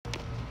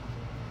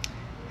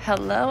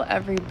Hello,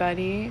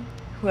 everybody,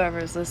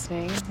 whoever's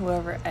listening,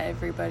 whoever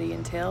everybody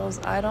entails,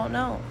 I don't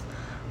know.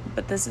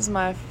 But this is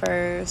my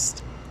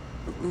first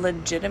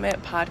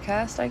legitimate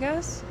podcast, I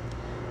guess.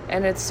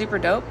 And it's super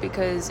dope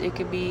because it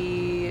could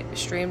be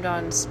streamed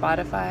on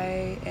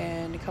Spotify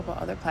and a couple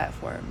other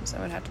platforms. I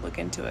would have to look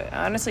into it.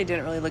 I honestly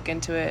didn't really look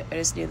into it. I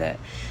just knew that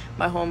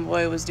my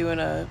homeboy was doing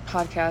a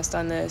podcast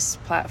on this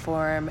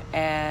platform,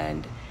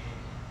 and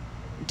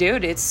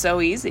dude, it's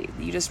so easy.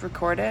 You just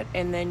record it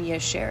and then you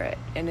share it,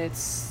 and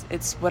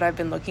it's what I've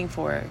been looking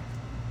for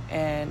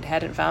and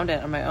hadn't found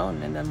it on my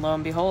own. And then lo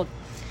and behold,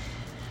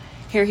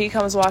 here he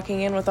comes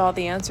walking in with all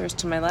the answers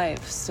to my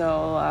life.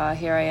 So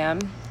here I am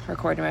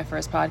recording my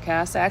first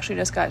podcast. I actually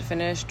just got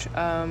finished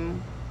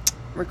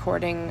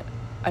recording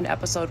an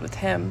episode with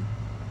him.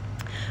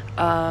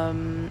 I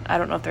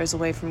don't know if there's a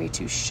way for me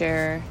to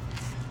share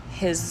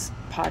his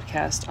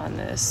podcast on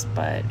this,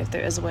 but if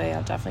there is a way,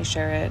 I'll definitely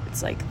share it.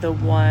 It's like the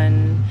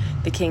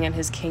King and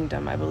His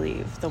Kingdom, I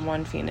believe. The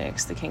One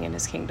Phoenix, the King and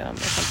His Kingdom, or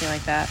something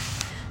like that.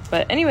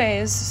 But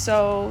anyways,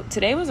 so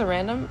today was a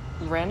random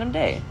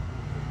day.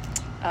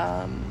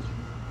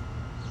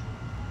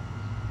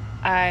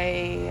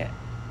 I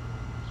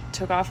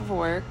took off of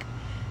work,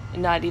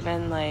 not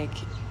even like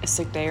a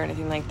sick day or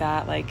anything like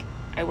that. Like,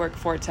 I work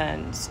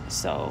 4/10s,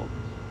 so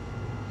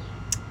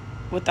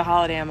with the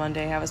holiday on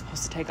Monday, I was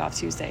supposed to take off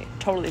Tuesday.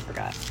 Totally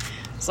forgot.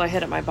 So I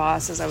hit up my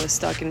boss as I was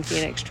stuck in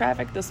Phoenix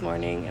traffic this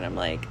morning, and I'm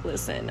like,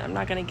 listen, I'm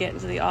not going to get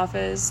into the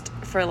office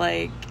for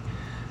like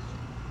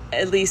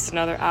at least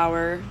another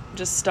hour,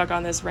 just stuck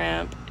on this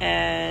ramp.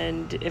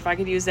 And if I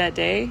could use that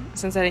day,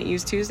 since I didn't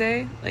use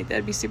Tuesday, like,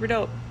 that'd be super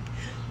dope.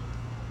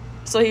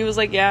 So he was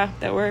like, yeah,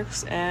 that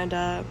works. And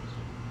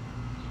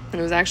it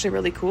was actually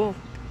really cool.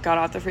 Got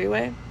off the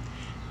freeway,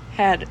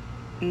 had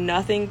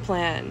nothing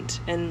planned,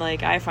 and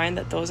like, I find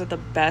that those are the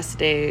best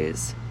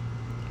days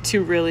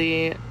to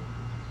really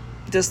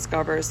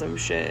discover some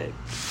shit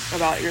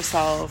about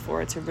yourself,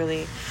 or to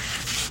really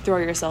throw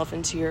yourself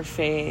into your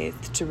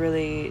faith, to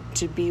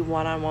be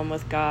one-on-one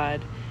with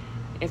God,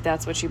 if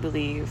that's what you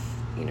believe.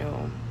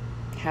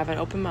 Have an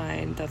open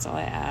mind. That's all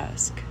I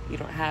ask. You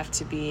don't have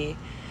to be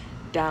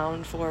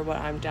down for what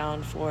I'm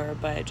down for,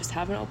 but just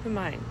have an open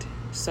mind.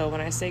 So when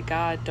I say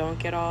God, don't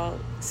get all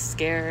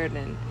scared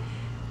and,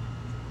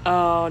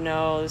 oh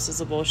no, this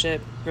is a bullshit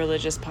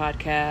religious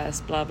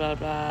podcast, blah blah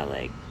blah.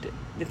 Like,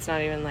 it's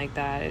not even like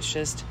that. It's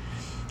just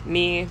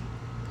me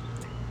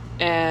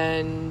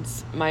and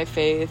my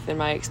faith and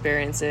my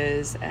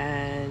experiences.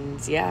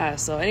 And yeah,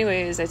 so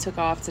anyways, I took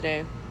off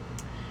today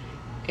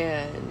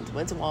and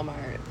went to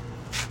Walmart,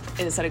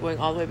 and instead of going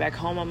all the way back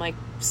home, I'm like,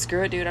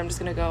 screw it, dude, I'm just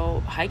gonna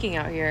go hiking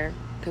out here,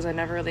 because I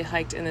never really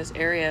hiked in this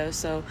area.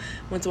 So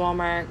went to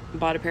Walmart,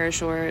 bought a pair of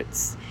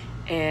shorts,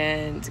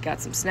 and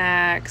got some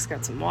snacks,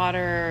 got some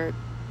water,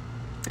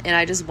 and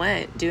I just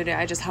went, dude.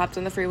 I just hopped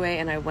on the freeway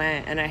and I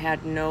went, and I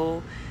had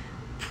no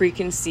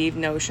preconceived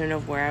notion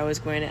of where I was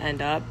going to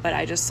end up, but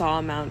I just saw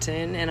a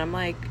mountain, and I'm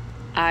like,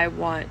 I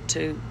want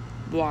to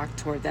walk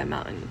toward that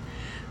mountain.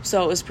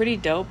 So it was pretty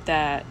dope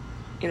that,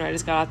 I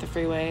just got off the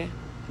freeway,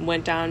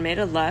 went down, made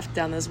a left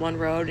down this one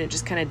road, and it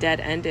just kind of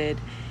dead ended,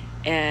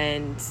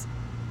 and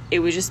it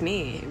was just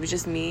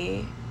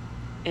me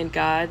and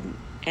God,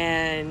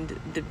 and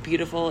the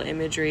beautiful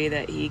imagery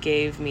that he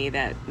gave me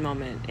that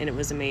moment. And it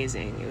was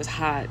amazing. It was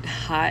hot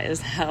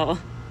as hell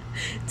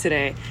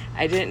today.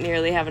 I didn't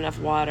nearly have enough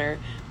water,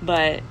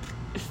 but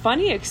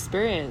funny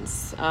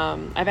experience.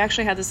 I've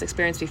actually had this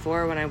experience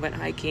before when I went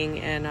hiking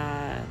in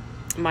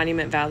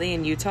Monument Valley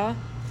in Utah.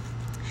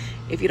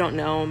 If you don't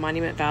know,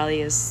 Monument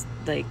Valley is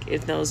like in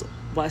those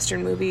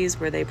Western movies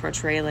where they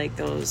portray like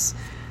those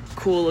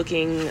cool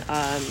looking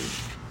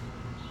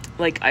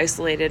like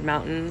isolated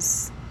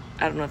mountains.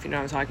 I don't know if you know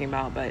what I'm talking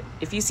about, but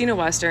if you've seen a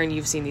Western,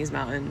 you've seen these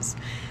mountains.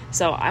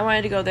 So I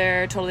wanted to go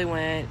there, totally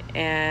went,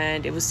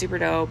 and it was super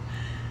dope.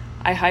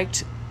 I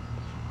hiked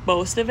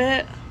most of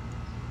it,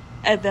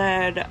 and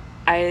then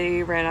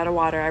I ran out of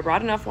water. I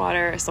brought enough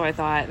water, so I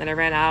thought, and then I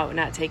ran out,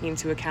 not taking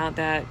into account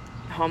that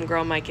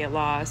homegirl might get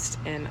lost,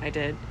 and I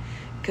did,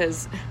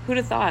 because who'd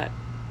have thought?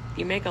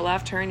 You make a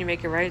left turn, you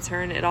make a right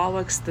turn, it all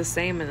looks the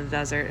same in the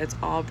desert. It's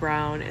all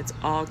brown, it's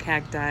all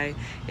cacti,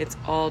 it's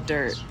all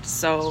dirt.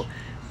 So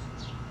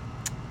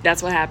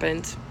that's what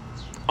happened.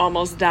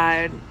 Almost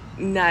died.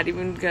 Not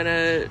even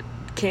gonna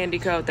candy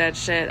coat that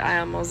shit. I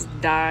almost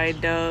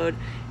died, dude.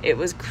 It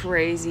was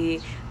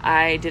crazy.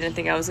 I didn't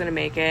think I was gonna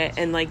make it,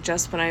 and like,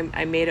 just when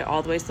I made it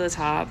all the way to the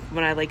top,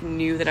 when I like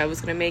knew that I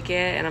was gonna make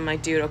it, and I'm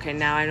like, dude, okay,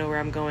 now I know where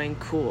I'm going,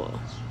 cool,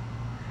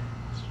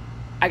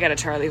 I got a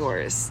Charlie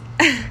horse.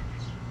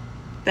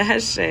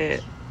 That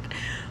shit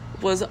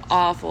was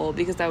awful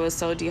because I was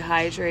so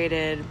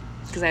dehydrated,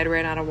 because I had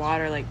ran out of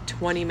water like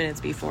 20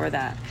 minutes before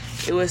that.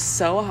 It was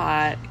so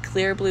hot,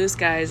 clear blue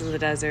skies in the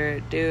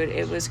desert, dude.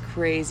 It was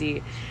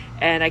crazy.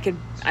 And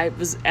I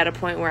was at a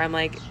point where I'm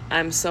like,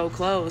 I'm so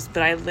close,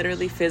 but I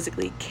literally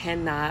physically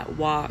cannot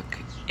walk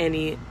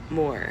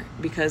anymore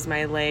because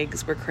my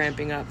legs were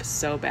cramping up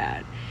so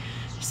bad.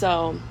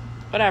 So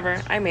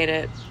whatever, I made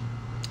it.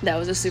 That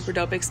was a super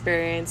dope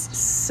experience.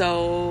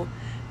 So,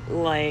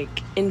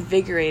 like,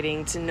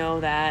 invigorating to know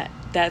that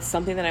that's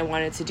something that I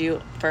wanted to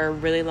do for a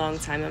really long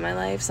time in my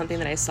life, something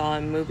that I saw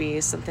in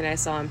movies, something I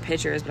saw in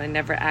pictures, but I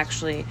never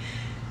actually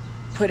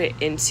put it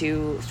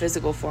into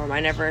physical form. I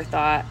never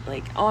thought,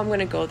 like, oh, I'm going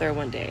to go there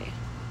one day.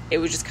 It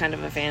was just kind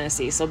of a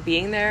fantasy. So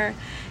being there,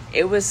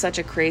 it was such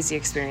a crazy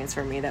experience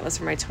for me. That was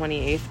for my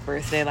 28th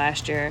birthday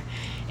last year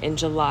in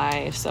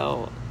July.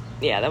 So,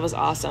 yeah, that was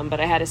awesome.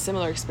 But I had a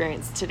similar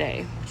experience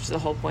today, which is the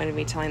whole point of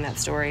me telling that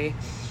story.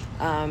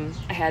 I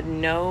had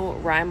no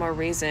rhyme or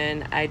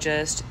reason. I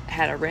just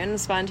had a random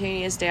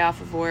spontaneous day off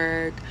of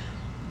work,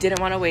 didn't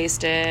want to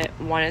waste it,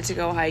 wanted to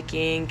go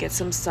hiking, get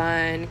some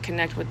sun,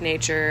 connect with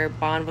nature,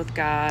 bond with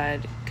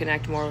God,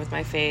 connect more with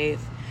my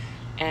faith,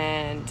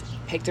 and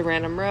picked a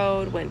random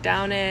road, went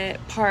down it,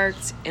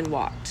 parked, and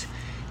walked.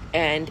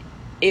 And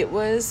it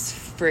was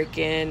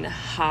freaking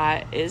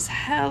hot as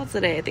hell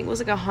today. I think it was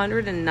like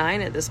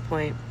 109 at this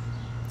point.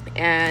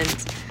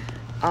 And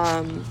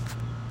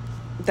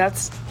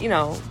that's,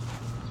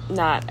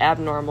 not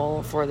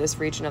abnormal for this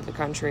region of the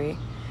country.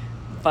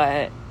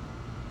 But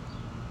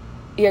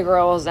yeah,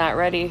 girl, I was not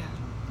ready.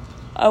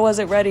 I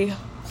wasn't ready.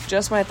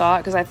 Just when I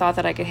thought, because I thought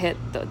that I could hit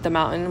the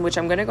mountain, which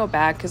I'm going to go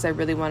back because I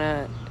really want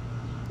to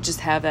just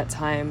have that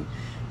time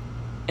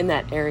in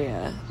that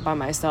area by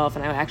myself,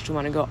 and I actually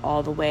want to go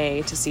all the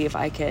way to see if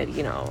I could,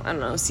 I don't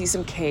know, see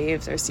some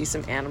caves or see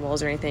some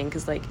animals or anything,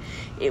 because like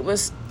it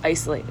was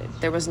isolated.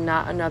 There was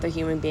not another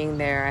human being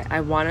there. I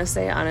want to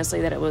say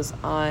honestly that it was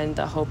on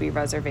the Hopi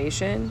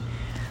reservation,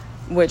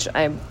 which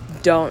I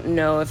don't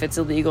know if it's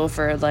illegal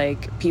for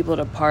like people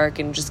to park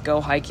and just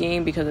go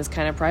hiking because it's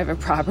kind of private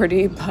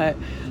property, but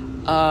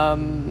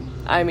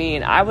I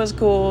mean, I was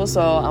cool,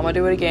 so I'm gonna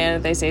do it again.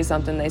 If they say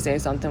something,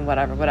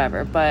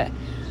 whatever. But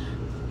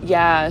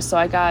yeah, so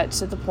I got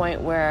to the point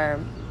where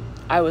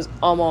I was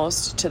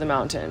almost to the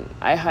mountain.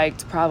 I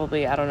hiked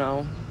probably,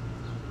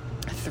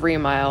 3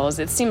 miles.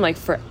 It seemed like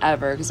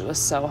forever because it was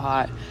so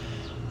hot.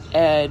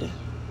 And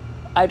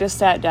I just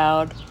sat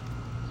down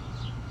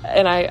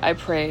and I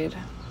prayed,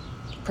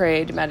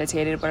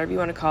 meditated, whatever you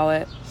want to call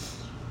it.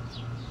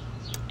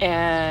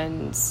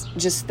 And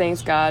just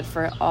thanked God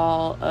for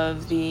all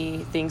of the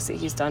things that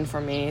he's done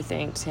for me.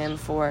 Thanked him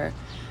for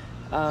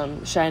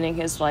shining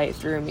his light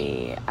through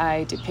me.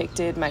 I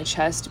depicted my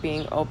chest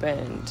being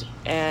opened,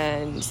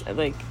 and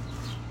like,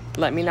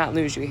 let me not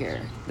lose you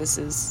here. This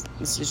is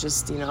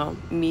just,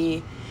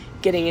 me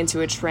getting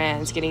into a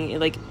trance, getting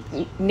like,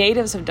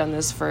 natives have done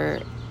this for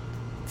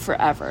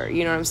forever.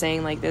 You know what I'm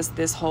saying? Like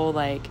this whole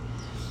like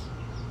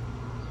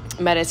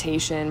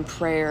meditation,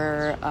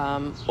 prayer,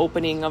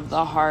 opening of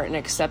the heart and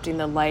accepting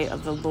the light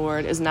of the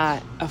Lord is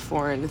not a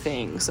foreign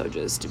thing. So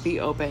just to be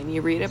open.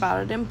 You read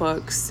about it in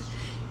books.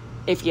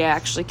 If you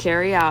actually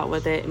carry out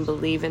with it and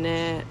believe in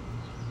it,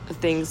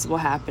 things will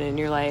happen in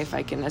your life.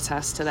 I can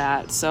attest to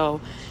that. So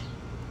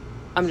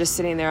I'm just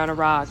sitting there on a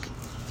rock,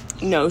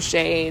 no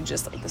shade,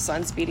 just like the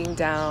sun's beating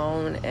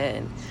down,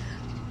 and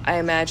I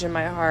imagine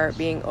my heart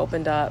being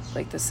opened up,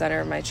 like the center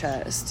of my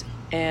chest,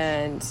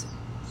 and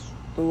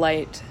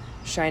light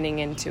shining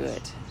into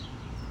it.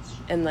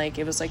 And like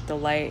it was like the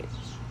light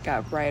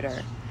got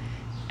brighter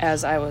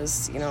as I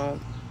was,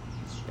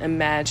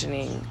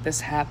 imagining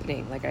this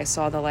happening. Like I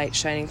saw the light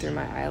shining through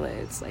my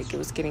eyelids, like it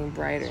was getting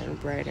brighter and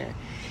brighter.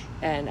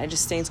 And I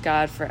just thanked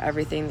God for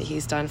everything that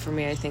he's done for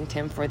me. I thanked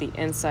him for the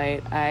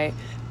insight. I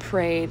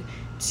prayed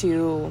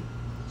to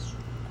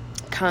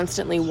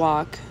constantly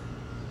walk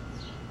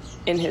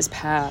in his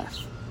path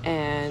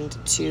and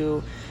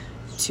to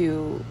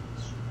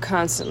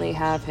constantly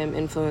have him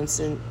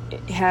influencing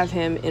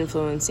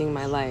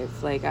my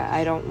life. Like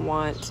I don't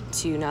want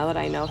to, now that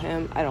I know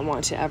him, I don't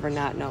want to ever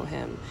not know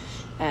him.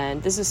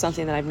 And this is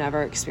something that I've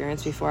never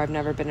experienced before. I've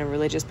never been a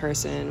religious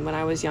person. When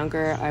I was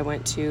younger, I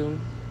went to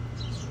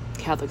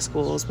Catholic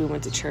schools. We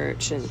went to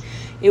church, and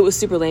it was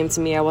super lame to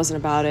me. I wasn't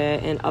about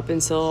it. And up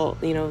until,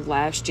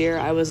 last year,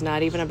 I was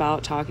not even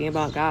about talking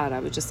about God. I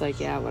was just like,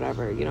 yeah,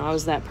 whatever. I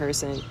was that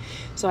person.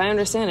 So I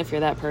understand if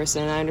you're that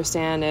person. I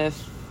understand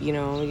if,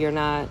 you're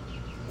not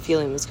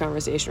feeling this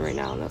conversation right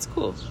now, and that's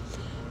cool.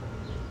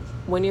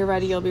 When you're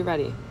ready, you'll be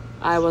ready.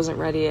 I wasn't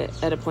ready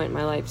at a point in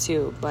my life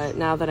too, but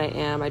now that I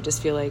am, I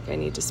just feel like I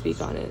need to speak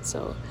on it.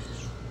 So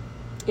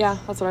yeah,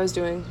 that's what I was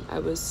doing. I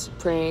was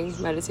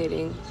praying,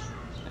 meditating,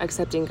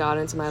 accepting God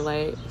into my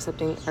light,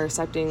 accepting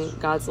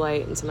God's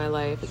light into my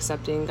life,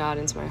 accepting God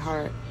into my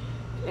heart.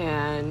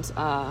 And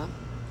so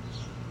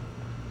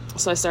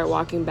I started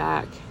walking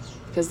back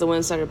because the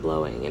wind started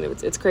blowing, and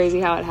it's crazy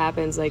how it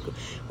happens. Like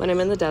when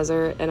I'm in the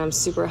desert and I'm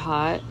super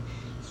hot,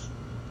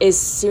 as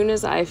soon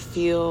as I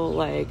feel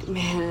like,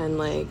 man,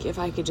 like if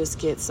I could just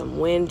get some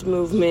wind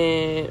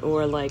movement,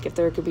 or like if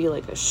there could be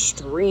like a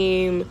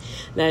stream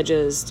that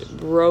just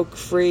broke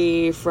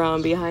free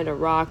from behind a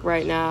rock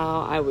right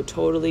now, I would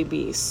totally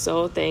be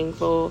so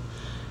thankful.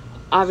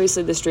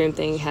 Obviously the stream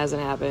thing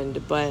hasn't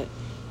happened, but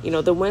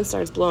the wind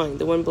starts blowing.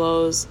 The wind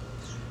blows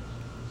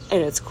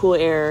and it's cool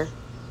air.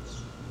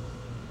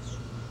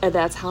 And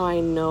that's how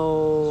I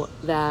know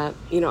that,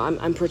 you know,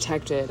 I'm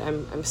protected.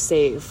 I'm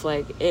safe.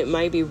 Like, it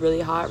might be really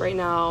hot right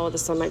now. The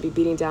sun might be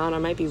beating down. I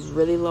might be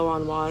really low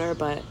on water,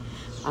 but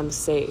I'm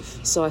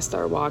safe. So I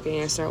start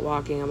walking.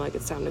 I'm like,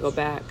 it's time to go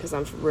back because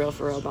I'm for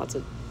real about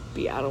to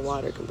be out of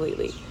water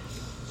completely.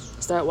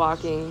 Start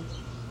walking,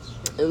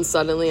 and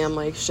suddenly I'm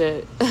like,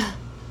 shit.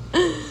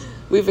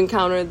 We've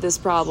encountered this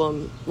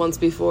problem once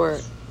before.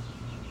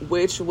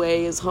 Which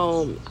way is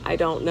home? I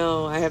don't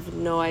know. I have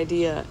no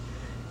idea.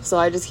 So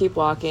I just keep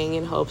walking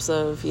in hopes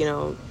of, you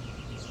know,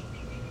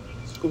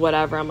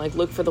 whatever. I'm like,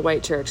 look for the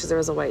white church, because there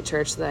was a white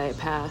church that I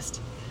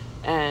passed,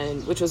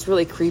 and which was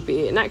really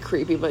creepy. Not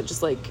creepy, but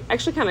just like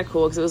actually kind of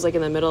cool, because it was like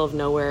in the middle of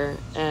nowhere,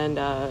 and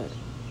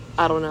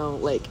I don't know,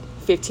 like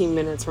 15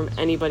 minutes from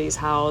anybody's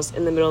house,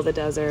 in the middle of the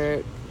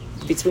desert,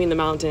 between the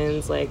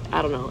mountains, like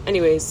I don't know.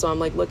 Anyways, so I'm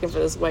like looking for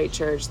this white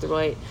church, the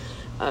white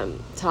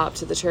top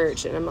to the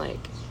church, and I'm like,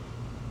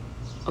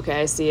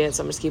 okay, I see it,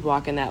 so I'm just keep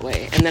walking that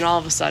way. And then all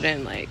of a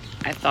sudden, like,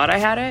 I thought I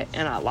had it,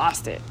 and I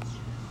lost it.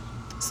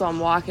 So I'm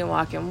walking,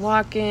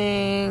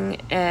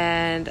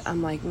 and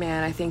I'm like,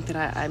 man, I think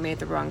that I made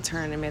the wrong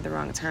turn.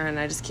 And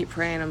I just keep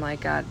praying. I'm like,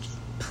 God,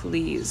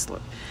 please,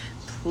 Lord,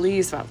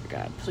 please, Father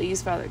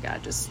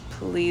God, just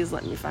please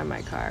let me find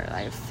my car.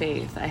 I have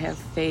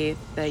faith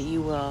that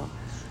you will.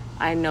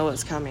 I know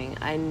it's coming.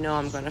 I know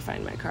I'm going to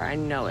find my car. I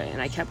know it.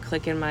 And I kept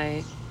clicking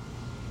my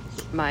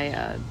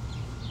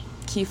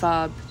key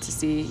fob to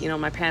see, you know,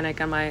 my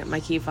panic on my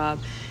key fob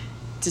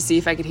to see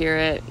if I could hear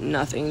it.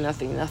 Nothing.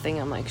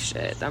 I'm like,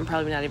 shit, I'm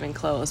probably not even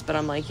close. But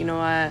I'm like, you know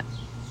what?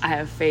 I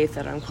have faith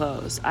that I'm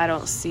close. I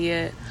don't see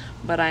it,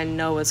 but I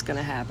know it's going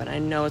to happen.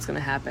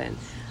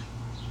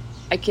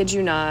 I kid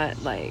you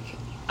not, like,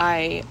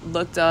 I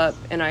looked up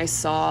and I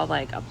saw,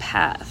 like, a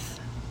path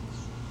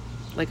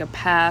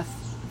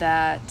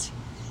that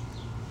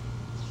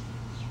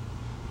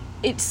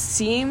it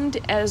seemed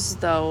as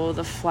though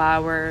the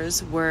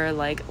flowers were,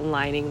 like,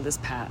 lining this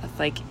path.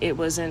 Like, it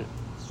wasn't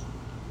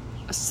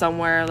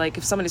somewhere, like,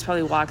 if somebody's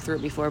probably walked through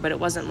it before, but it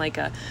wasn't like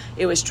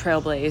it was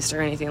trailblazed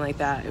or anything like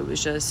that. It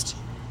was just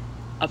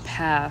a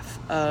path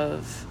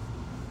of,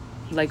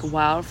 like,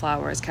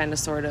 wildflowers, kind of,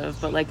 sort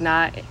of, but, like,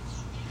 not,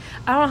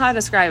 I don't know how to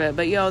describe it,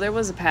 but, there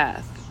was a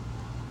path.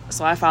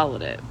 So I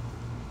followed it.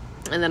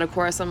 And then, of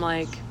course, I'm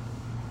like,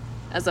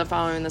 as I'm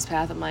following this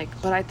path, I'm like,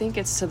 but I think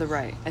it's to the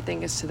right.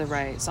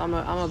 So I'm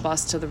a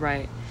bus to the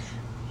right.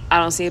 I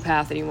don't see a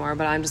path anymore,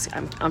 but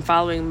I'm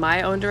following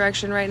my own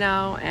direction right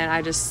now, and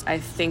I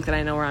think that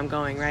I know where I'm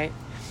going, right?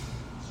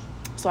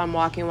 So I'm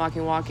walking,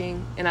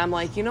 and I'm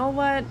like, you know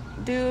what,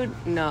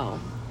 dude? No.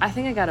 I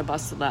think I gotta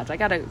bus to the left.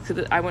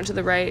 I went to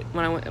the right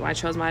when I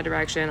chose my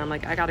direction. I'm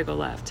like, I gotta go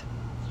left.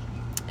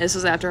 This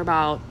was after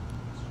about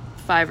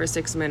 5 or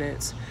 6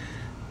 minutes.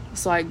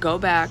 So I go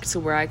back to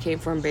where I came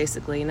from,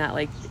 basically, not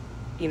like,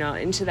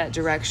 into that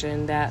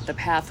direction that the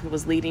path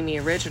was leading me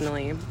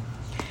originally.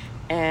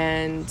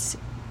 And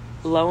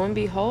lo and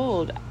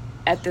behold,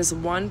 at this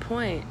one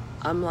point,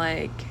 I'm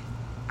like,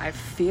 I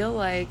feel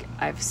like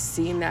I've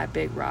seen that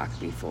big rock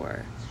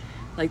before.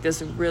 Like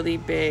this really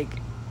big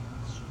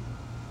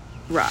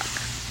rock.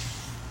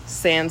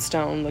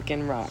 Sandstone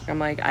looking rock. I'm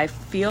like, I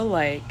feel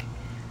like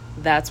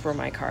that's where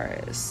my car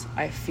is.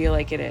 I feel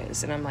like it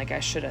is. And I'm like, I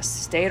should have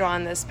stayed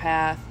on this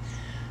path.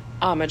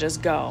 I'ma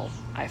just go.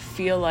 I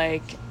feel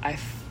like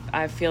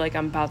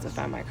I'm about to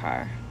find my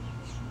car.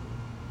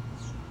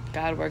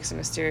 God works in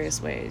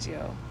mysterious ways,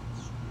 yo.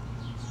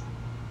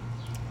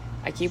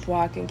 I keep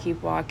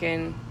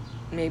walking.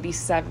 Maybe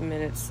 7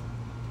 minutes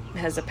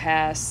has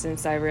passed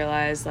since I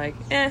realized, like,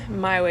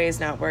 my way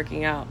is not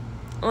working out.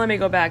 Let me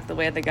go back the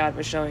way that God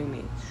was showing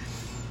me.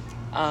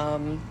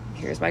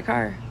 Here's my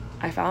car.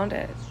 I found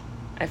it.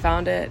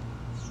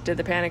 Did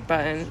the panic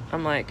button.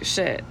 I'm like,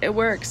 shit, it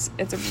works.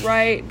 It's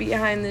right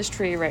behind this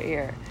tree right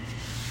here.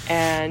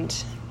 And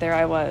there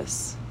I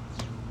was.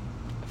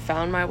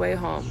 Found my way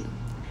home.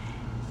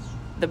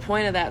 The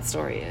point of that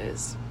story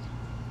is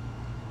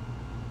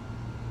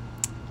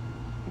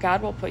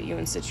God will put you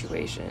in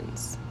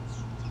situations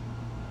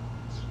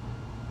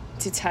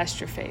to test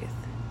your faith.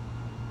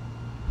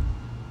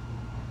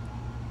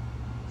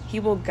 He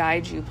will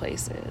guide you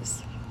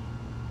places.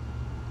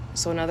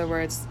 So in other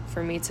words,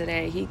 for me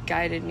today, he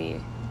guided me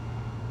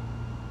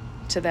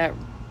to that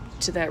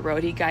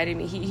road. He guided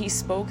me. He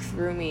spoke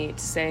through me to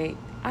say,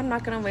 I'm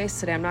not going to waste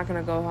today. I'm not going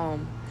to go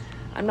home.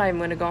 I'm not even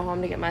going to go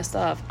home to get my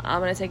stuff.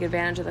 I'm going to take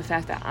advantage of the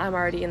fact that I'm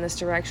already in this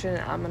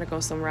direction. I'm going to go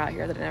somewhere out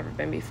here that I've never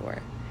been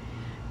before.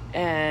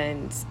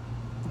 And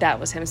that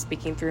was him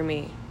speaking through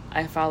me.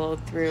 I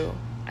followed through.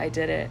 I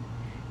did it.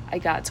 I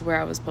got to where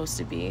I was supposed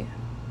to be.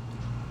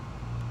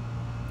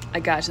 I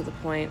got to the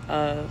point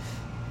of,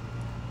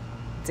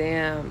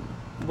 damn,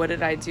 what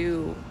did I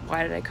do?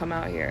 Why did I come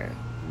out here?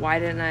 Why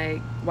didn't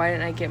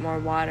I get more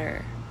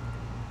water?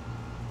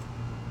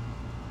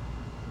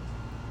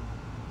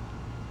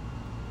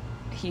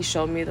 He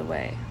showed me the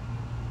way.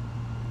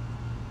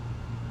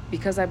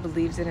 Because I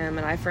believed in him,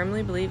 and I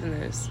firmly believe in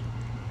this.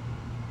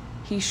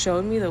 He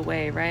showed me the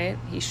way, right?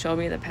 He showed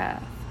me the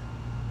path.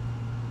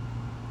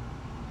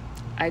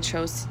 I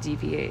chose to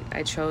deviate.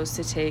 I chose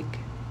to take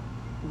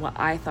what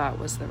I thought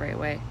was the right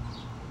way,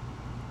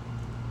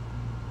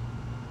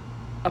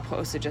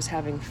 opposed to just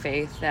having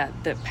faith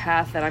that the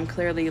path that I'm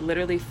clearly,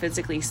 literally,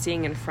 physically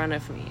seeing in front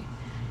of me,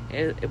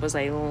 it was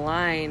a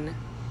line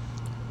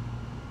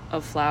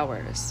of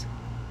flowers.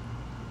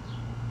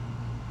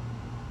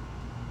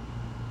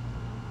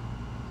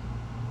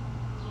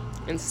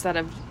 Instead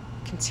of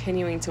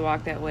continuing to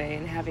walk that way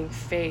and having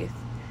faith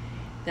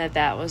that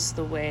that was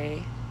the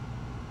way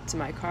to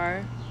my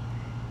car,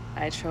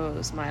 I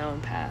chose my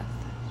own path.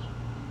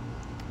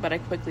 But I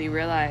quickly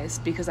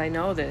realized, because I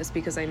know this,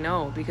 because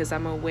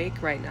I'm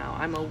awake right now.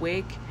 I'm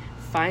awake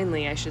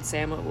finally, I should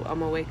say.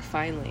 I'm awake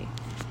finally.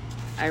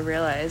 I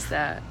realized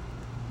that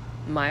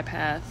my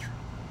path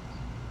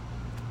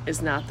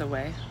is not the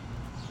way.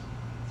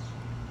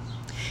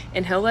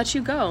 And he'll let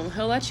you go.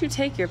 He'll let you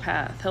take your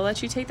path. He'll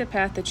let you take the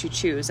path that you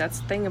choose. That's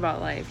the thing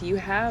about life. You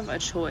have a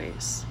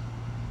choice.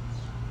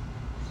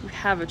 You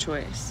have a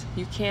choice.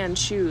 You can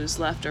choose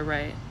left or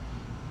right,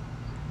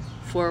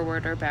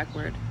 forward or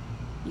backward.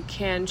 You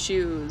can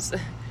choose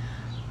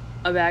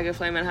a bag of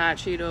Flamin' Hot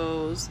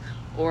Cheetos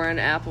or an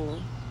apple.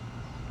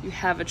 You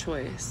have a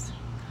choice.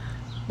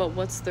 But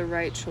what's the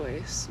right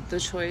choice? The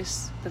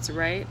choice that's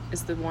right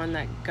is the one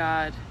that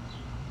God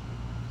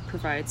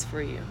provides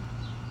for you.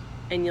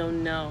 And you'll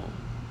know,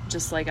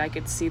 just like I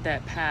could see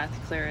that path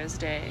clear as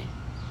day.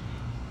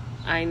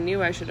 I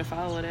knew I should have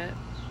followed it.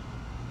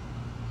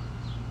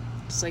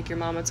 Just like your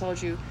mama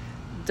told you,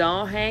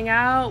 don't hang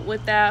out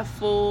with that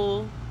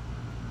fool.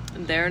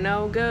 They're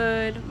no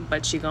good,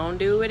 but you gonna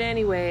do it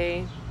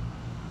anyway.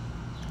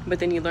 But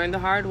then you learned the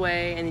hard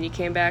way, and then you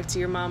came back to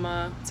your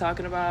mama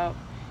talking about,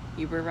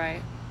 you were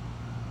right.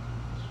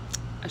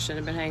 I shouldn't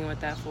have been hanging with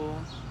that fool.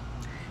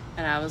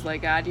 And I was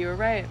like, God, you were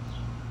right.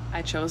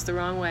 I chose the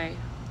wrong way.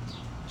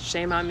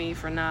 Shame on me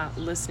for not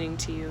listening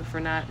to you,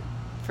 for not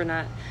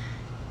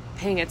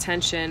paying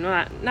attention.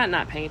 Well,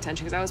 not paying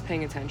attention, because I was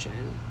paying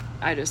attention.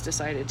 I just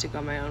decided to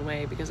go my own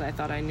way because I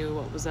thought I knew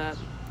what was up.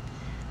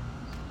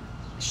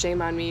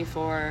 Shame on me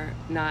for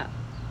not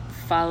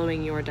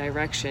following your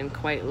direction,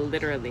 quite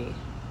literally,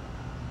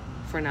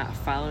 for not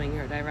following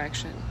your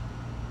direction.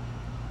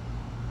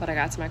 But I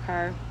got to my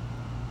car.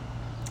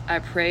 I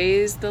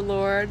praised the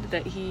Lord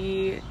that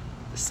He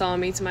saw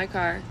me to my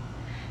car,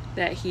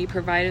 that He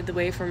provided the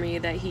way for me,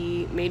 that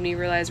He made me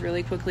realize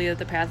really quickly that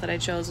the path that I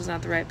chose was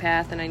not the right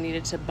path, and I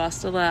needed to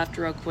bust a left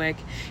real quick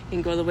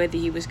and go the way that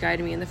He was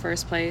guiding me in the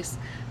first place.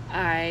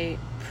 I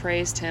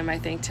praised Him. I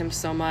thanked Him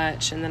so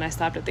much. And then I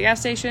stopped at the gas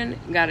station,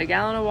 got a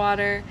gallon of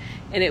water,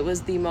 and it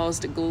was the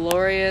most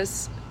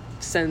glorious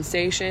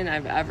sensation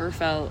I've ever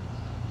felt.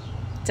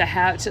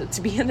 To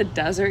be in the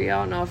desert,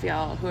 y'all know if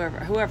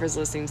whoever's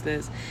listening to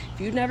this,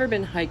 if you've never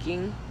been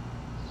hiking,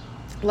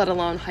 let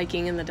alone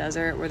hiking in the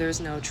desert where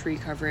there's no tree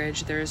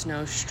coverage, there's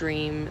no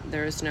stream,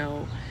 there's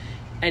no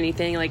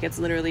anything, like it's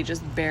literally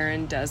just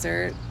barren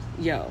desert.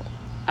 Yo,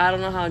 I don't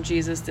know how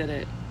Jesus did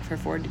it for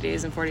 40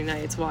 days and 40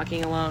 nights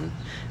walking alone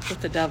with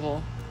the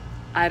devil.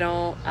 I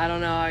don't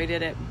know how He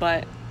did it,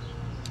 but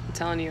I'm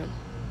telling you,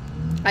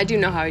 I do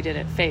know how He did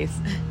it. Faith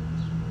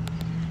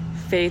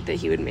that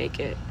He would make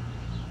it.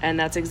 And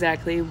that's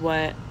exactly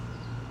what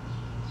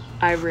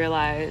I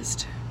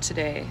realized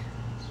today,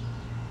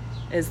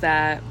 is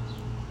that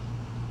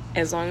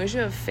as long as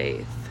you have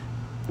faith,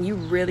 you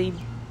really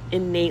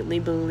innately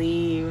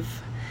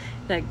believe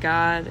that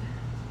God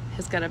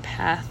has got a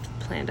path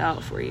planned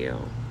out for you.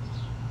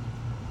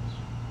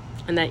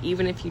 And that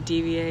even if you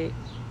deviate,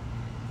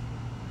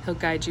 He'll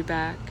guide you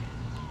back.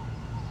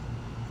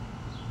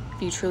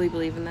 If you truly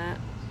believe in that,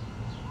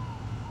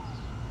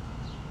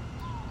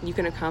 you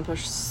can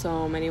accomplish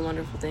so many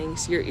wonderful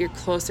things. You're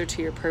closer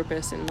to your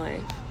purpose in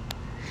life.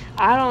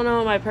 I don't know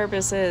what my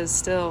purpose is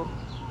still,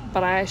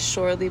 but I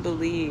surely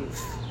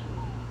believe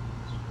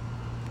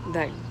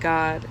that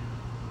God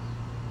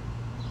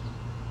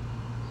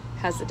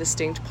has a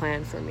distinct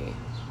plan for me,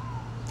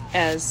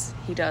 as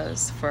He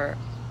does for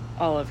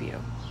all of you.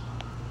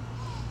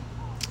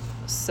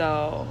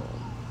 So,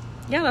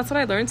 yeah, that's what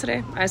I learned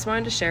today. I just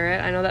wanted to share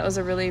it. I know that was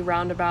a really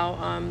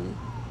roundabout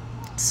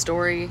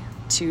story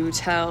to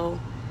tell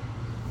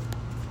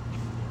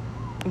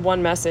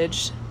one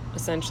message,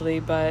 essentially,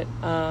 but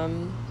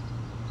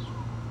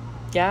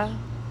yeah,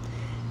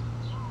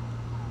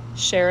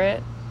 share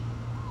it,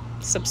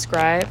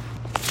 subscribe,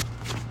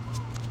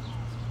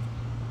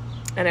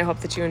 and I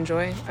hope that you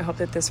enjoy. I hope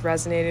that this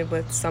resonated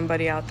with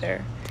somebody out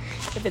there.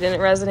 If it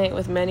didn't resonate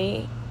with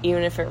many,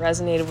 even if it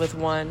resonated with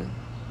one,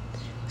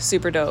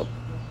 super dope.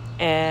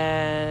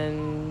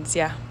 And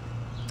yeah,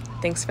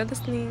 thanks for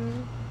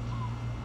listening.